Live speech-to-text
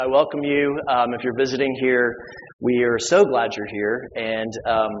I welcome you. If you're visiting here, we are so glad you're here. And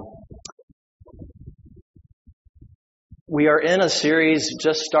we are in a series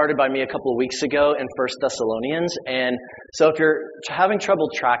just started by me a couple of weeks ago in Thessalonians. And so if you're having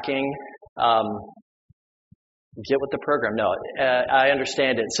trouble tracking, get with the program. No, I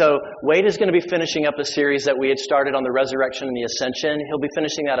understand it. So Wade is going to be finishing up a series that we had started on the resurrection and the ascension. He'll be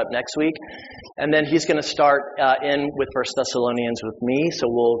finishing that up next week. And then he's going to start in with 1 Thessalonians with me. So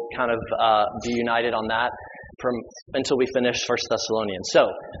we'll kind of be united on that until we finish 1 Thessalonians. So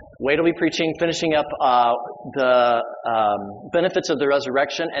Wade will be preaching, finishing up the benefits of the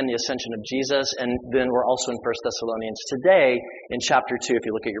resurrection and the ascension of Jesus. And then we're also in 1 Thessalonians today in chapter 2. If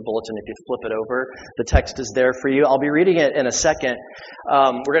you look at your bulletin, if you flip it over, the text is there for you. I'll be reading it in a second.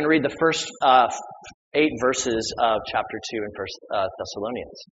 We're going to read the first 8 verses of chapter 2 in 1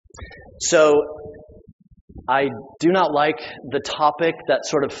 Thessalonians. So I do not like the topic that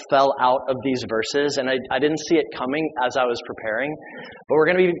sort of fell out of these verses, and I didn't see it coming as I was preparing. But we're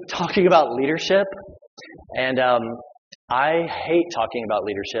going to be talking about leadership, and I hate talking about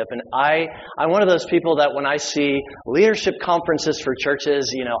leadership. And I'm one of those people that when I see leadership conferences for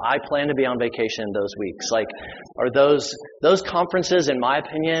churches, I plan to be on vacation those weeks. Those conferences, in my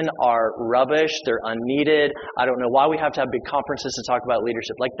opinion, are rubbish. They're unneeded. I don't know why we have to have big conferences to talk about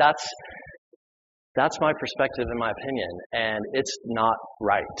leadership. That's my perspective and my opinion, and it's not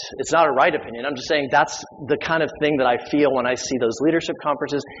right. It's not a right opinion. I'm just saying that's the kind of thing that I feel when I see those leadership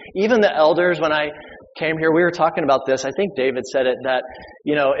conferences. Even the elders, when I came here, we were talking about this. I think David said it, that,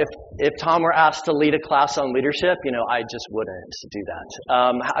 if Tom were asked to lead a class on leadership, I just wouldn't do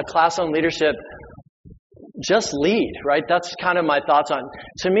that. A class on leadership, just lead, right? That's kind of my thoughts on.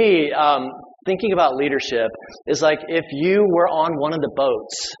 To me, thinking about leadership is like if you were on one of the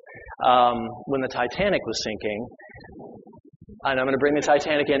boats when the Titanic was sinking, and I'm going to bring the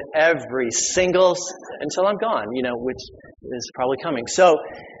Titanic in every single, until I'm gone, which is probably coming. So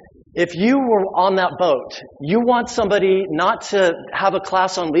if you were on that boat, you want somebody not to have a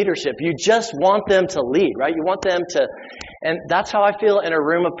class on leadership. You just want them to lead, right? You want them to, and that's how I feel in a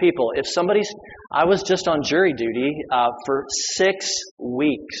room of people. I was just on jury duty for 6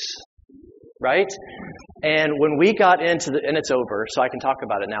 weeks. Right? And when we got into and it's over, so I can talk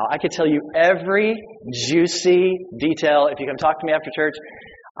about it now. I could tell you every juicy detail. If you come talk to me after church,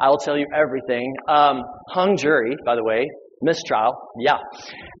 I'll tell you everything. Hung jury, by the way, mistrial. Yeah.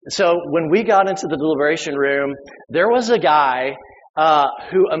 So when we got into the deliberation room, there was a guy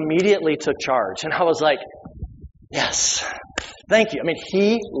who immediately took charge. And I was like, yes, thank you. I mean,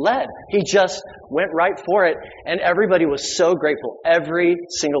 he led. He just went right for it. And everybody was so grateful. Every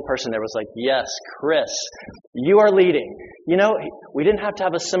single person there was like, yes, Chris, you are leading. We didn't have to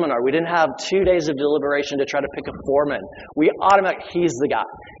have a seminar. We didn't have 2 days of deliberation to try to pick a foreman. He's the guy.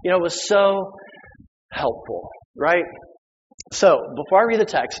 It was so helpful, right? So before I read the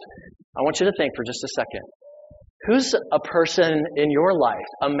text, I want you to think for just a second. Who's a person in your life,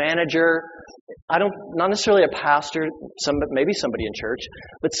 a manager, not necessarily a pastor, maybe somebody in church,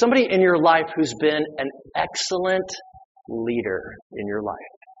 but somebody in your life who's been an excellent leader in your life?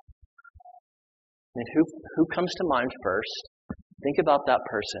 And who comes to mind first? Think about that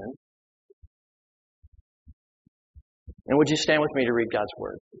person. And would you stand with me to read God's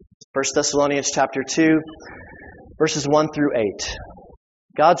Word? 1 Thessalonians chapter 2, verses 1 through 8.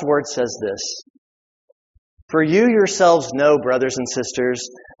 God's Word says this: "For you yourselves know, brothers and sisters,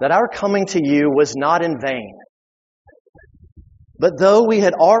 that our coming to you was not in vain. But though we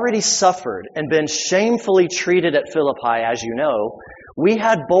had already suffered and been shamefully treated at Philippi, as you know, we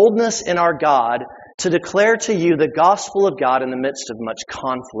had boldness in our God to declare to you the gospel of God in the midst of much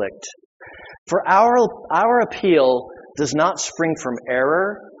conflict. For our appeal does not spring from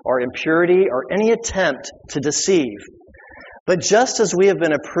error or impurity or any attempt to deceive. But just as we have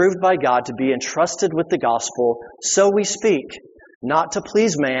been approved by God to be entrusted with the gospel, so we speak, not to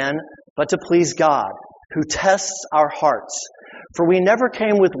please man, but to please God, who tests our hearts. For we never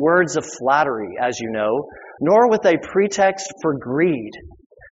came with words of flattery, as you know, nor with a pretext for greed.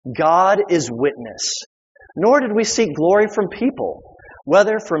 God is witness. Nor did we seek glory from people,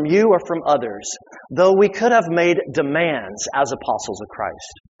 whether from you or from others, though we could have made demands as apostles of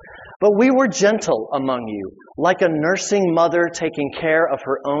Christ. But we were gentle among you, like a nursing mother taking care of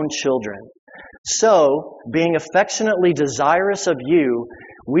her own children. So, being affectionately desirous of you,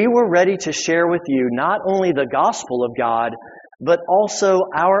 we were ready to share with you not only the gospel of God, but also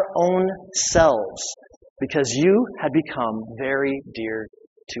our own selves, because you had become very dear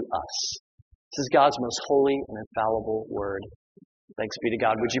to us." This is God's most holy and infallible word. Thanks be to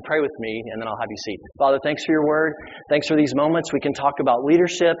God. Would you pray with me, and then I'll have you seat. Father, thanks for your word. Thanks for these moments. We can talk about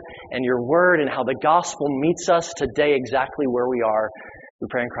leadership and your word and how the gospel meets us today exactly where we are. We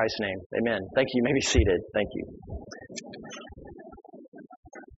pray in Christ's name. Amen. Thank you. You may be seated. Thank you.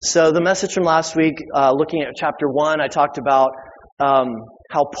 So the message from last week, looking at chapter 1, I talked about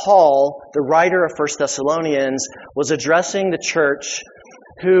how Paul, the writer of 1 Thessalonians, was addressing the church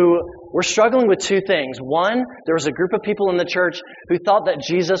who were struggling with two things. One, there was a group of people in the church who thought that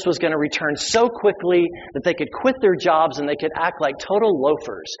Jesus was going to return so quickly that they could quit their jobs and they could act like total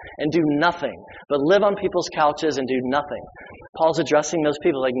loafers and do nothing, but live on people's couches and do nothing. Paul's addressing those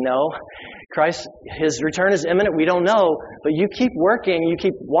people like, no, Christ, his return is imminent. We don't know, but you keep working, you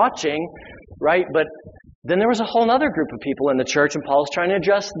keep watching, right? But then there was a whole other group of people in the church, and Paul's trying to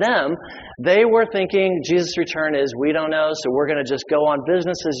address them. They were thinking Jesus' return is, we don't know, so we're going to just go on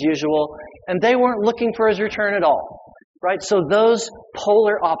business as usual. And they weren't looking for his return at all, right? So those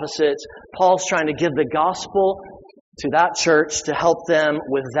polar opposites, Paul's trying to give the gospel to that church to help them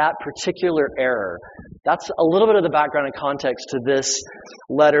with that particular error. That's a little bit of the background and context to this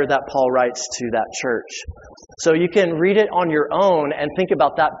letter that Paul writes to that church. So you can read it on your own and think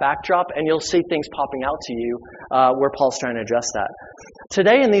about that backdrop, and you'll see things popping out to you where Paul's trying to address that.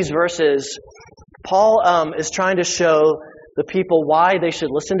 Today in these verses, Paul is trying to show the people why they should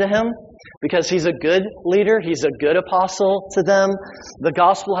listen to him, because he's a good leader, he's a good apostle to them. The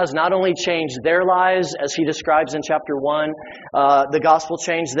gospel has not only changed their lives, as he describes in chapter 1, the gospel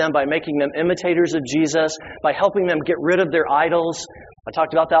changed them by making them imitators of Jesus, by helping them get rid of their idols. I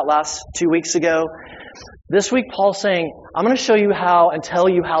talked about that last 2 weeks ago. This week, Paul's saying, I'm going to show you how and tell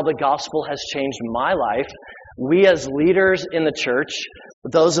you how the gospel has changed my life. We as leaders in the church,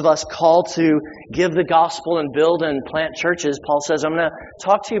 those of us called to give the gospel and build and plant churches, Paul says, I'm going to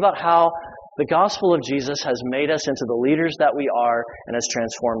talk to you about how the gospel of Jesus has made us into the leaders that we are and has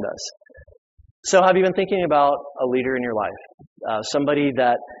transformed us. So have you been thinking about a leader in your life? Somebody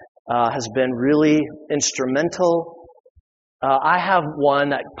that has been really instrumental? I have one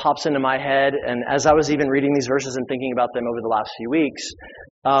that pops into my head, and as I was even reading these verses and thinking about them over the last few weeks,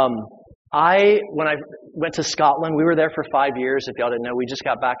 when I went to Scotland, we were there for 5 years. If y'all didn't know, we just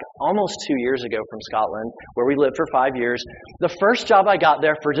got back almost 2 years ago from Scotland, where we lived for 5 years. The first job I got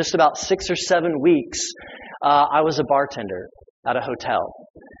there for just about 6 or 7 weeks, I was a bartender at a hotel.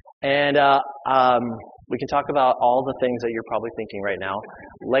 And we can talk about all the things that you're probably thinking right now.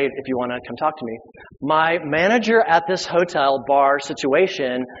 Late, if you want to come talk to me. My manager at this hotel bar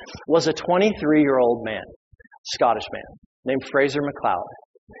situation was a 23-year-old man, Scottish man, named Fraser MacLeod.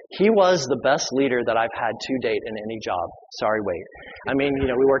 He was the best leader that I've had to date in any job. Sorry, wait. I mean,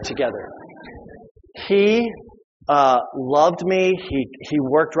 we worked together. He loved me. He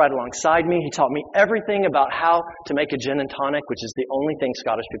worked right alongside me. He taught me everything about how to make a gin and tonic, which is the only thing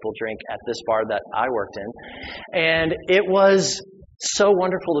Scottish people drink at this bar that I worked in. And it was so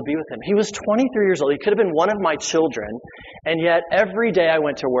wonderful to be with him. He was 23 years old. He could have been one of my children. And yet every day I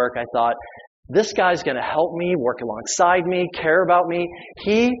went to work, I thought, this guy's going to help me, work alongside me, care about me.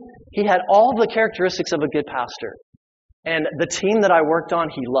 He had all the characteristics of a good pastor. And the team that I worked on,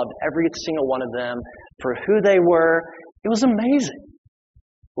 he loved every single one of them for who they were. It was amazing.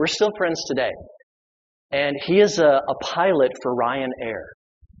 We're still friends today. And he is a pilot for Ryanair,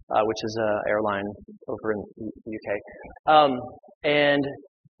 which is an airline over in the UK. And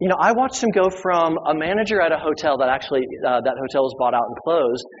I watched him go from a manager at a hotel that actually, that hotel was bought out and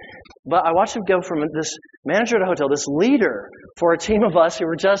closed. But I watched him go from this manager at a hotel, this leader for a team of us who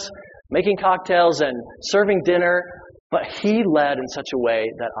were just making cocktails and serving dinner. But he led in such a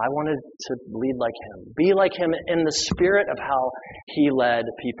way that I wanted to lead like him, be like him in the spirit of how he led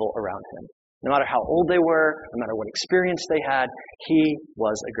people around him. No matter how old they were, no matter what experience they had, he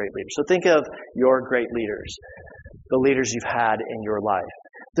was a great leader. So think of your great leaders, the leaders you've had in your life.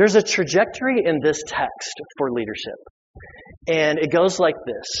 There's a trajectory in this text for leadership, and it goes like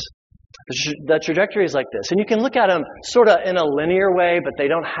this. The trajectory is like this, and you can look at them sort of in a linear way, but they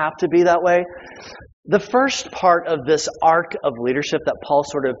don't have to be that way. The first part of this arc of leadership that Paul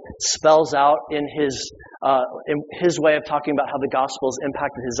sort of spells out in his way of talking about how the gospel has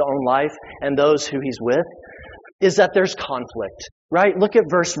impacted his own life and those who he's with is that there's conflict, right? Look at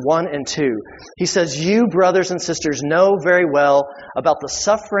verse 1 and 2. He says, you brothers and sisters know very well about the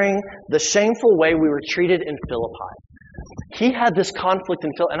suffering, the shameful way we were treated in Philippi. He had this conflict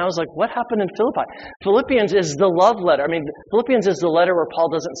in Philippi, and I was like, what happened in Philippi? Philippians is the love letter. Philippians is the letter where Paul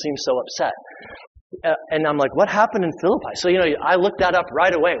doesn't seem so upset. And I'm like, what happened in Philippi? So, I looked that up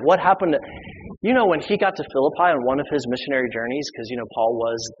right away. What happened? When he got to Philippi on one of his missionary journeys, because, Paul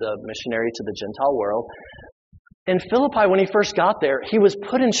was the missionary to the Gentile world, In Philippi, when he first got there, he was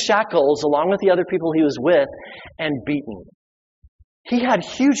put in shackles along with the other people he was with and beaten. He had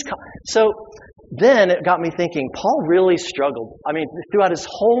so then it got me thinking, Paul really struggled. I mean, throughout his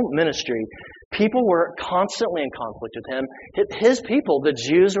whole ministry, people were constantly in conflict with him. His people, the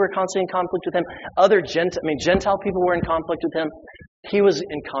Jews, were constantly in conflict with him. Other Gentile people were in conflict with him. He was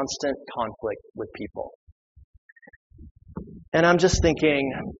in constant conflict with people. And I'm just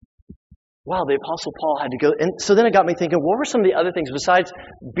thinking, wow, the Apostle Paul had to go. And so then it got me thinking, what were some of the other things besides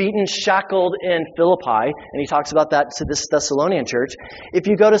beaten, shackled in Philippi? And he talks about that to this Thessalonian church. If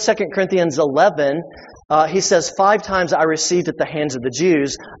you go to 2 Corinthians 11, he says, 5 times I received at the hands of the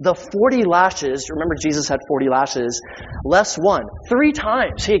Jews the 40 lashes. Remember, Jesus had 40 lashes, less 1. 3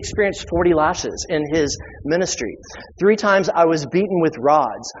 times he experienced 40 lashes in his ministry. 3 times I was beaten with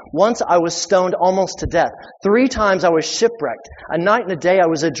rods. Once I was stoned almost to death. 3 times I was shipwrecked. A night and a day I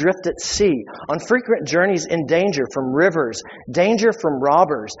was adrift at sea, on frequent journeys in danger from rivers, danger from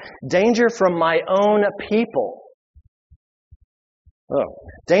robbers, danger from my own people. Oh.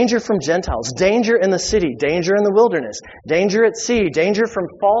 Danger from Gentiles, danger in the city, danger in the wilderness, danger at sea, danger from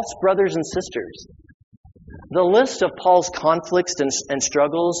false brothers and sisters. The list of Paul's conflicts and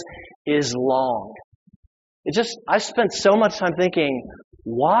struggles is long. I spent so much time thinking,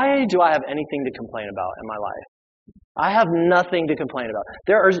 why do I have anything to complain about in my life? I have nothing to complain about.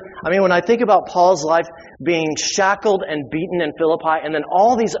 When I think about Paul's life being shackled and beaten in Philippi, and then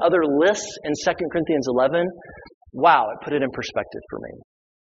all these other lists in 2 Corinthians 11, wow, it put it in perspective for me.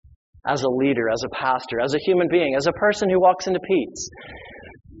 As a leader, as a pastor, as a human being, as a person who walks into Pete's.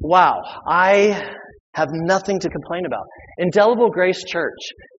 Wow, I have nothing to complain about. Indelible Grace Church,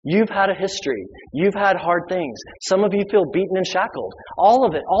 you've had a history. You've had hard things. Some of you feel beaten and shackled. All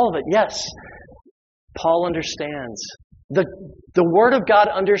of it, yes. Paul understands. The Word of God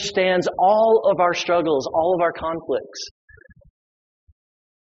understands all of our struggles, all of our conflicts.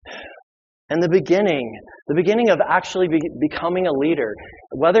 And the beginning of actually becoming a leader,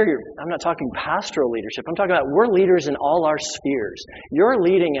 I'm not talking pastoral leadership, I'm talking about we're leaders in all our spheres. You're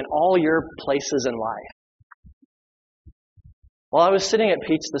leading in all your places in life. While I was sitting at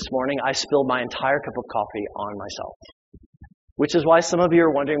Pete's this morning, I spilled my entire cup of coffee on myself. Which is why some of you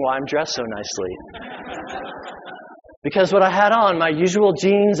are wondering why I'm dressed so nicely. Because what I had on, my usual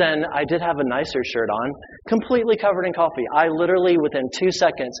jeans, and I did have a nicer shirt on, completely covered in coffee. I literally, within 2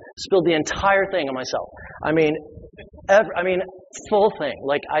 seconds, spilled the entire thing on myself. Full thing.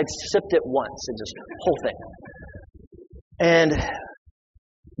 Like, I'd sipped it once, and just whole thing. And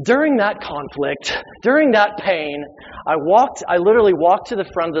during that conflict, during that pain, I literally walked to the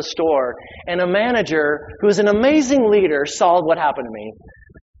front of the store, and a manager, who is an amazing leader, saw what happened to me.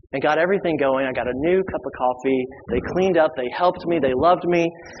 And got everything going. I got a new cup of coffee. They cleaned up. They helped me. They loved me.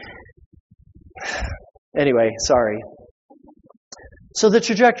 Anyway, sorry. So the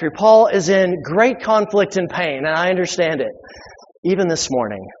trajectory. Paul is in great conflict and pain, and I understand it. Even this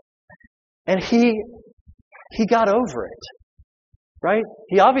morning. And he got over it. Right?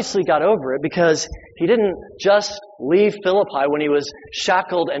 He obviously got over it because he didn't just leave Philippi when he was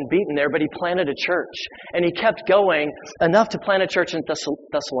shackled and beaten there, but he planted a church. And he kept going enough to plant a church in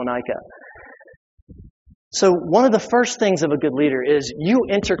Thessalonica. So one of the first things of a good leader is you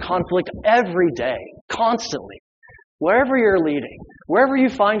enter conflict every day, constantly. Wherever you're leading, wherever you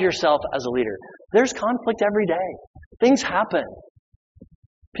find yourself as a leader, there's conflict every day. Things happen.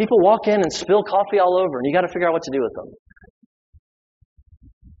 People walk in and spill coffee all over, and you got to figure out what to do with them.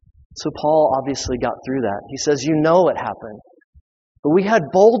 So Paul obviously got through that. He says, you know what happened. But we had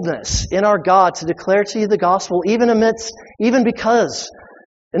boldness in our God to declare to you the gospel, even because,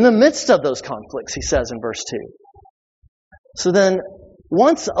 in the midst of those conflicts, he says in verse 2. So then,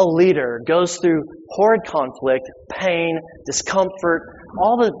 once a leader goes through horrid conflict, pain, discomfort,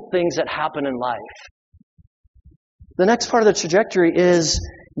 all the things that happen in life, the next part of the trajectory is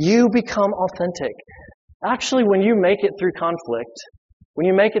you become authentic. Actually, when you make it through conflict, when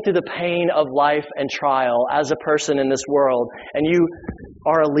you make it through the pain of life and trial as a person in this world, and you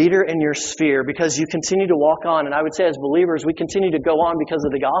are a leader in your sphere because you continue to walk on, and I would say as believers, we continue to go on because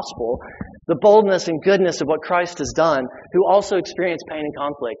of the gospel, the boldness and goodness of what Christ has done, who also experienced pain and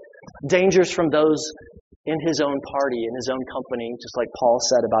conflict, dangers from those in his own party, in his own company, just like Paul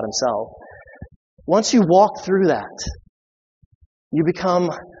said about himself. Once you walk through that, you become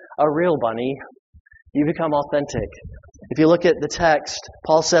a real bunny. You become authentic. If you look at the text,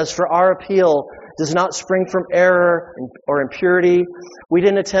 Paul says, for our appeal does not spring from error or impurity. We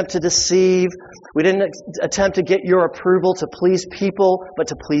didn't attempt to deceive. We didn't attempt to get your approval to please people, but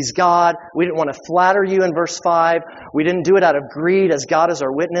to please God. We didn't want to flatter you in verse 5. We didn't do it out of greed as God is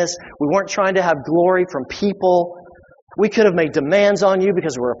our witness. We weren't trying to have glory from people. We could have made demands on you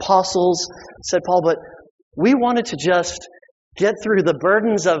because we're apostles, said Paul, but we wanted to just get through the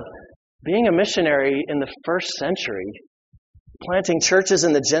burdens of being a missionary in the first century, planting churches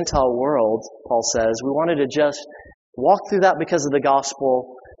in the Gentile world, Paul says. We wanted to just walk through that because of the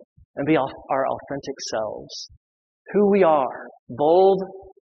gospel and be our authentic selves. Who we are, bold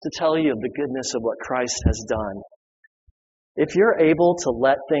to tell you of the goodness of what Christ has done. If you're able to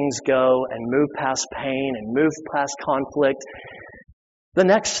let things go and move past pain and move past conflict, the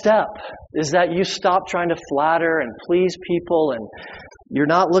next step is that you stop trying to flatter and please people, and you're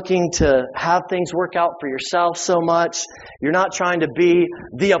not looking to have things work out for yourself so much. You're not trying to be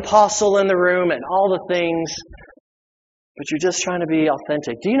the apostle in the room and all the things, but you're just trying to be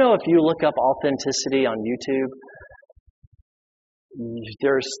authentic. Do you know if you look up authenticity on YouTube,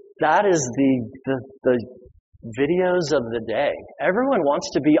 that is the videos of the day. Everyone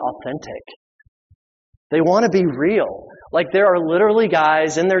wants to be authentic. They want to be real. Like there are literally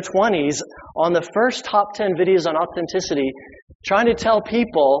guys in their 20s on the first top 10 videos on authenticity trying to tell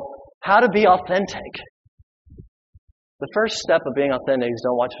people how to be authentic. The first step of being authentic is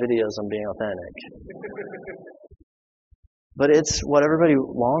don't watch videos on being authentic. But it's what everybody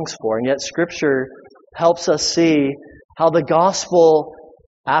longs for. And yet Scripture helps us see how the gospel,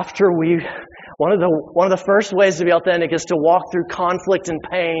 one of the first ways to be authentic is to walk through conflict and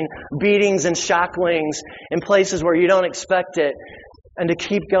pain, beatings and shacklings in places where you don't expect it, and to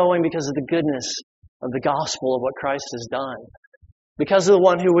keep going because of the goodness of the gospel of what Christ has done. Because of the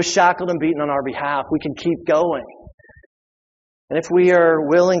one who was shackled and beaten on our behalf, we can keep going. And if we are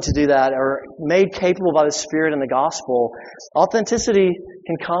willing to do that, or made capable by the Spirit and the gospel, authenticity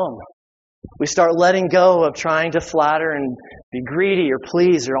can come. We start letting go of trying to flatter and be greedy or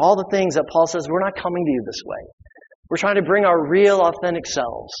please or all the things that Paul says, we're not coming to you this way. We're trying to bring our real authentic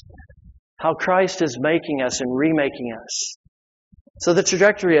selves, how Christ is making us and remaking us. So the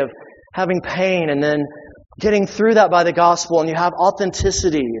trajectory of having pain and then getting through that by the gospel, and you have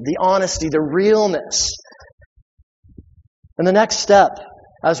authenticity, the honesty, the realness. And the next step,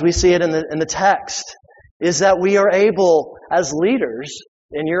 as we see it in the text, is that we are able, as leaders,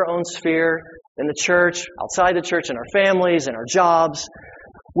 in your own sphere, in the church, outside the church, in our families, in our jobs,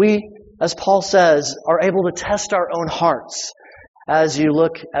 we, as Paul says, are able to test our own hearts. As you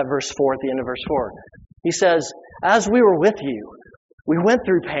look at verse 4, at the end of verse 4, he says, as we were with you, we went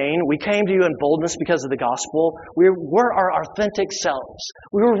through pain, we came to you in boldness because of the gospel, we were our authentic selves.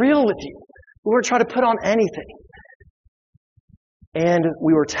 We were real with you. We weren't trying to put on anything. And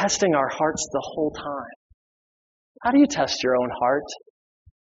we were testing our hearts the whole time. How do you test your own heart?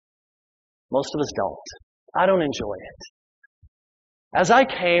 Most of us don't. I don't enjoy it. As I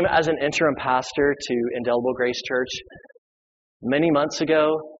came as an interim pastor to Indelible Grace Church many months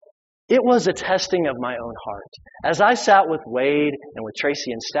ago, it was a testing of my own heart. As I sat with Wade and with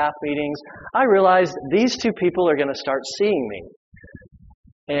Tracy in staff meetings, I realized these two people are going to start seeing me.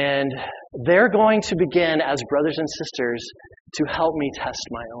 And they're going to begin as brothers and sisters to help me test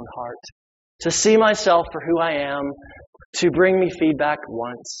my own heart, to see myself for who I am, to bring me feedback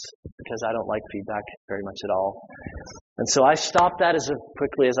once, because I don't like feedback very much at all. And so I stop that as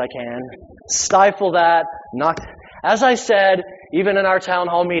quickly as I can, stifle that, as I said, even in our town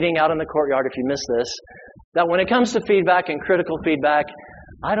hall meeting out in the courtyard, if you missed this, that when it comes to feedback and critical feedback,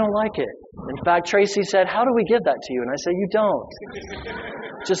 I don't like it. In fact, Tracy said, how do we give that to you? And I said, you don't.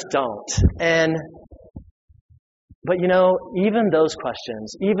 Just don't. But you know, even those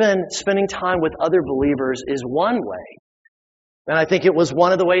questions, even spending time with other believers is one way. And I think it was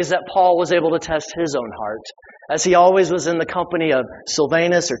one of the ways that Paul was able to test his own heart. As he always was in the company of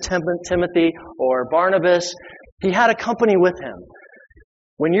Silvanus or Timothy or Barnabas, he had a company with him.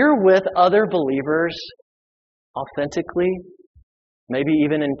 When you're with other believers authentically, maybe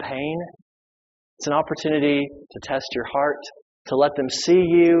even in pain, it's an opportunity to test your heart, to let them see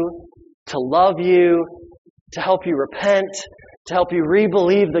you, to love you, to help you repent, to help you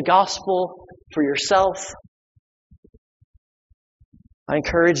re-believe the gospel for yourself. I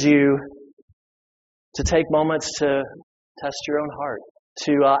encourage you to take moments to test your own heart,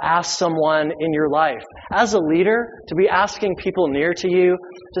 to ask someone in your life, as a leader, to be asking people near to you,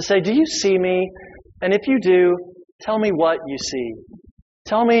 to say, do you see me? And if you do, tell me what you see.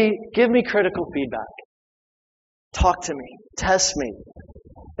 Give me critical feedback. Talk to me. Test me.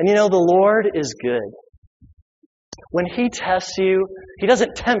 And you know, the Lord is good. when He tests you, He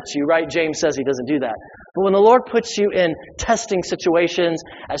doesn't tempt you, right? James says He doesn't do that. But when the Lord puts you in testing situations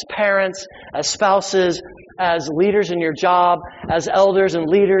as parents, as spouses, as leaders in your job, as elders and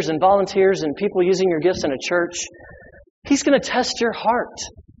leaders and volunteers and people using your gifts in a church, He's going to test your heart.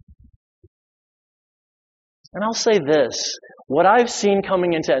 And I'll say this, what I've seen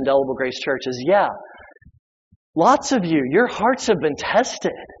coming into Indelible Grace Church is, lots of you, your hearts have been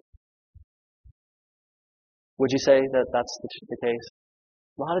tested. Would you say that that's the case?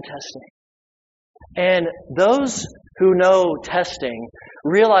 A lot of testing. And those who know testing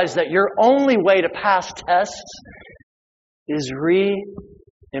realize that your only way to pass tests is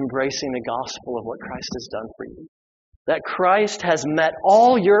re-embracing the gospel of what Christ has done for you. That Christ has met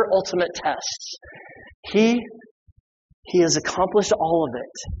all your ultimate tests. He has accomplished all of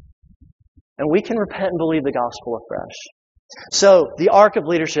it. And we can repent and believe the gospel afresh. So, the arc of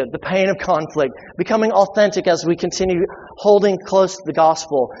leadership, the pain of conflict, becoming authentic as we continue holding close to the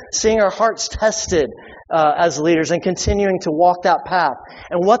gospel, seeing our hearts tested as leaders and continuing to walk that path.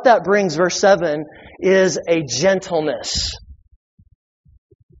 And what that brings, verse 7, is a gentleness.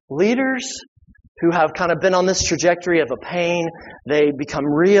 Leaders who have kind of been on this trajectory of a pain, they become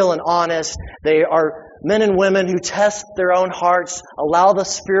real and honest. They are men and women who test their own hearts, allow the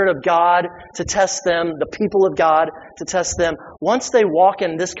Spirit of God to test them, the people of God to test them. Once they walk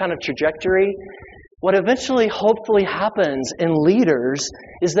in this kind of trajectory, what eventually hopefully happens in leaders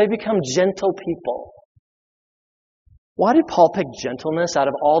is they become gentle people. Why did Paul pick gentleness out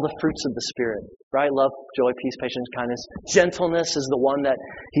of all the fruits of the Spirit? Right? Love, joy, peace, patience, kindness. Gentleness is the one that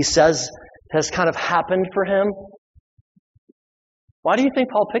he says has kind of happened for him. Why do you think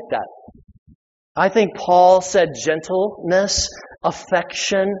Paul picked that? I think Paul said gentleness,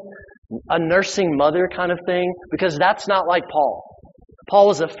 affection, a nursing mother kind of thing, because that's not like Paul. Paul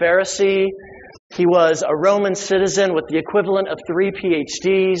was a Pharisee. He was a Roman citizen with the equivalent of 3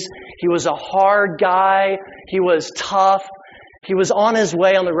 PhDs. He was a hard guy. He was tough. He was on his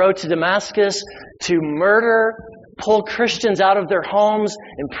way on the road to Damascus to murder, pull Christians out of their homes,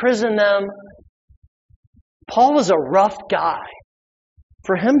 imprison them. Paul was a rough guy.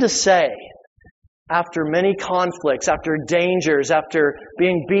 For him to say, after many conflicts, after dangers, after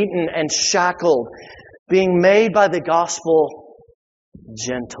being beaten and shackled, being made by the gospel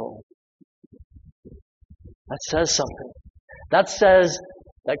gentle. That says something. That says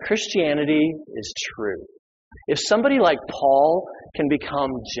that Christianity is true. If somebody like Paul can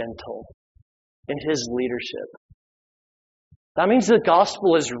become gentle in his leadership, that means the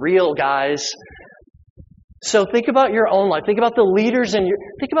gospel is real, guys. So think about your own life. Think about the leaders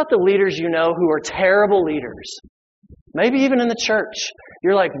you know who are terrible leaders. Maybe even in the church.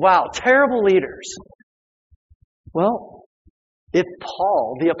 You're like, wow, terrible leaders. Well, if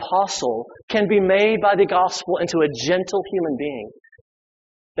Paul, the apostle, can be made by the gospel into a gentle human being,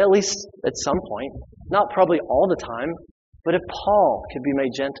 at least at some point, not probably all the time, but if Paul could be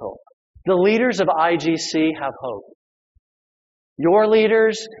made gentle, the leaders of IGC have hope. Your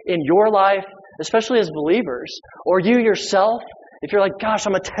leaders in your life, especially as believers, or you yourself, if you're like, gosh,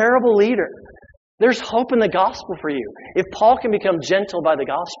 I'm a terrible leader, there's hope in the gospel for you. If Paul can become gentle by the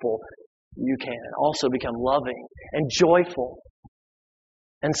gospel, you can also become loving and joyful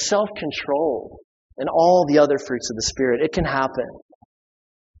and self-controlled and all the other fruits of the Spirit. It can happen.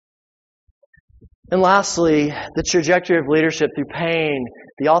 And lastly, the trajectory of leadership through pain,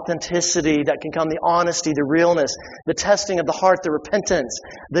 the authenticity that can come, the honesty, the realness, the testing of the heart, the repentance,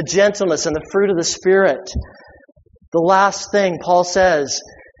 the gentleness, and the fruit of the Spirit. The last thing Paul says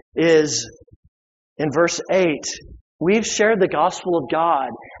is in verse 8, we've shared the gospel of God,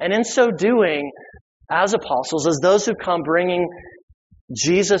 and in so doing, as apostles, as those who come bringing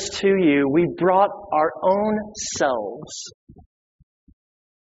Jesus to you, we brought our own selves.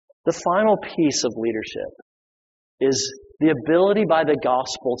 The final piece of leadership is the ability by the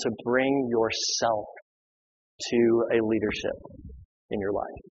gospel to bring yourself to a leadership in your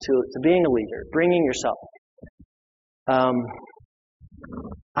life, to being a leader, bringing yourself. And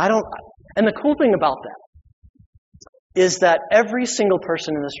the cool thing about that is that every single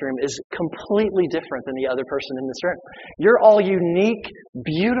person in this room is completely different than the other person in this room. You're all unique,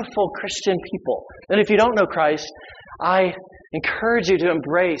 beautiful Christian people. And if you don't know Christ, I encourage you to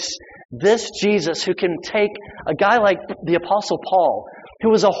embrace this Jesus who can take a guy like the Apostle Paul, who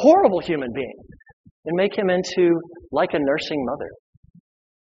was a horrible human being, and make him into like a nursing mother.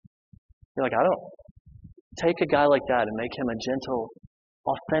 You're like, I don't. Take a guy like that and make him a gentle,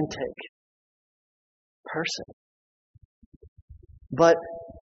 authentic person. But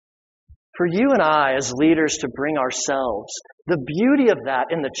for you and I as leaders to bring ourselves The beauty of that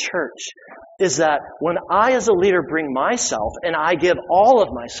in the church is that when I as a leader bring myself and I give all of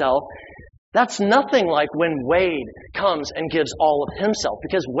myself, that's nothing like when Wade comes and gives all of himself,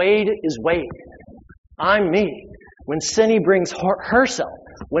 because Wade is Wade. I'm me. When Cindy brings herself,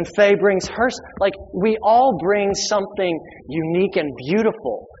 when Faye brings herself, like we all bring something unique and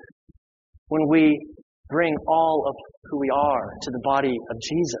beautiful when we bring all of who we are to the body of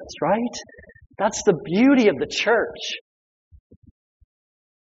Jesus, right? That's the beauty of the church.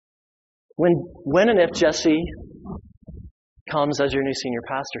 When and if Jesse comes as your new senior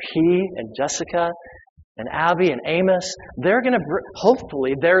pastor, he and Jessica and Abby and Amos, they're going to,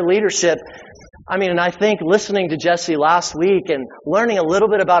 hopefully, their leadership. And I think listening to Jesse last week and learning a little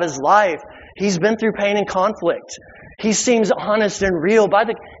bit about his life, he's been through pain and conflict. He seems honest and real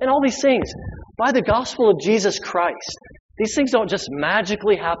and all these things, by the gospel of Jesus Christ. These things don't just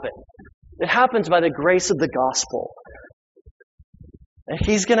magically happen. It happens by the grace of the gospel. And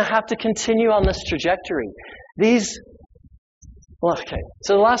he's going to have to continue on this trajectory. So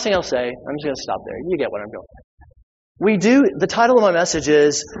the last thing I'll say, I'm just going to stop there. You get what I'm going. The title of my message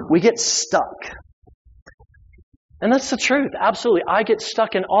is, We Get Stuck. And that's the truth. Absolutely. I get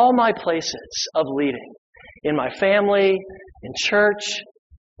stuck in all my places of leading. In my family, in church.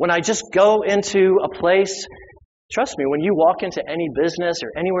 When I just go into a place, trust me, when you walk into any business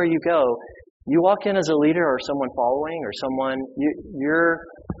or anywhere you go, you walk in as a leader or someone following or someone,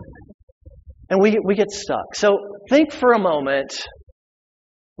 and we get stuck. So think for a moment.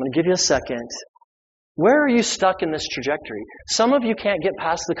 I'm going to give you a second. Where are you stuck in this trajectory? Some of you can't get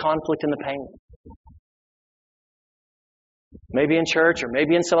past the conflict and the pain. Maybe in church or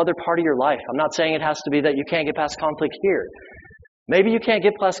maybe in some other part of your life. I'm not saying it has to be that you can't get past conflict here. Maybe you can't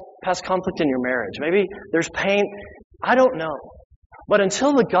get past conflict in your marriage. Maybe there's pain. I don't know. But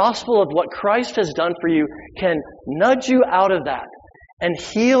until the gospel of what Christ has done for you can nudge you out of that and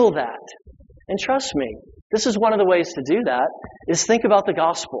heal that. And trust me, this is one of the ways to do that, is think about the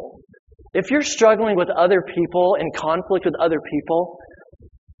gospel. If you're struggling with other people, in conflict with other people,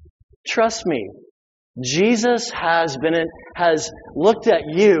 trust me, Jesus has looked at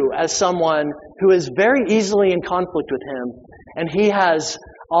you as someone who is very easily in conflict with Him, and He has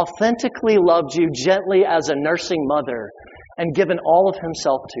authentically loved you gently as a nursing mother and given all of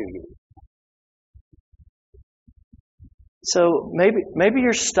Himself to you. So maybe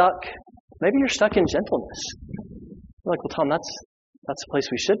you're stuck. Maybe you're stuck in gentleness. You're like, well, Tom, that's a place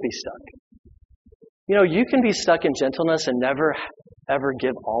we should be stuck. You can be stuck in gentleness and never, ever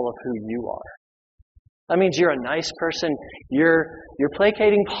give all of who you are. That means you're a nice person. You're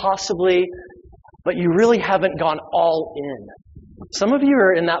placating possibly, but you really haven't gone all in. Some of you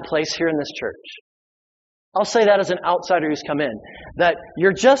are in that place here in this church. I'll say that as an outsider who's come in. That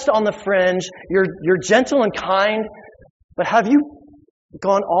you're just on the fringe. You're gentle and kind, but have you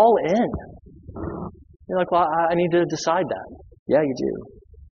gone all in? You're like, well, I need to decide that. Yeah, you do.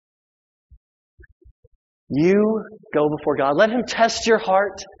 You go before God. Let Him test your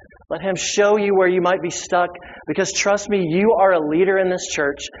heart. Let Him show you where you might be stuck. Because trust me, you are a leader in this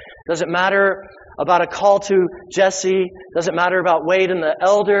church. Doesn't matter about a call to Jesse. Doesn't matter about Wade and the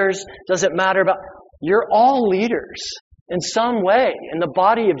elders. Doesn't matter about... You're all leaders in some way in the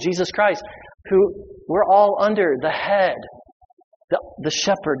body of Jesus Christ, who we're all under the head, the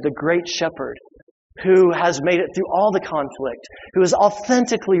shepherd, the great shepherd, who has made it through all the conflict, who is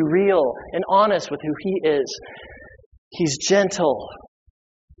authentically real and honest with who He is. He's gentle.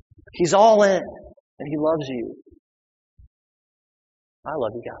 He's all in, and He loves you. I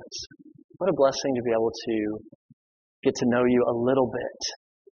love you guys. What a blessing to be able to get to know you a little bit.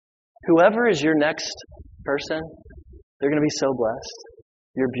 Whoever is your next person, they're going to be so blessed.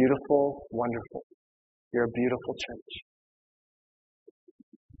 You're beautiful, wonderful. You're a beautiful church.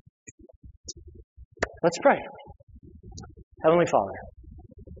 Let's pray. Heavenly Father,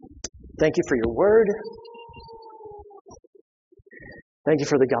 thank You for Your word. Thank You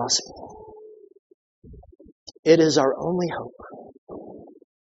for the gospel. It is our only hope.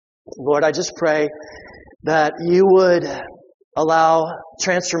 Lord, I just pray that You would allow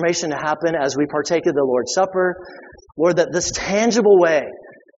transformation to happen as we partake of the Lord's Supper. Lord, that this tangible way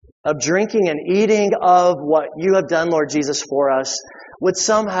of drinking and eating of what You have done, Lord Jesus, for us, would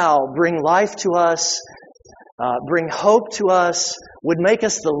somehow bring life to us, bring hope to us, would make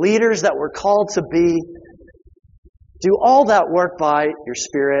us the leaders that we're called to be. Do all that work by Your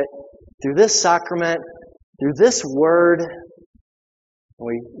Spirit, through this sacrament, through this word.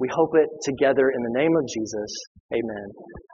 We hope it together in the name of Jesus. Amen.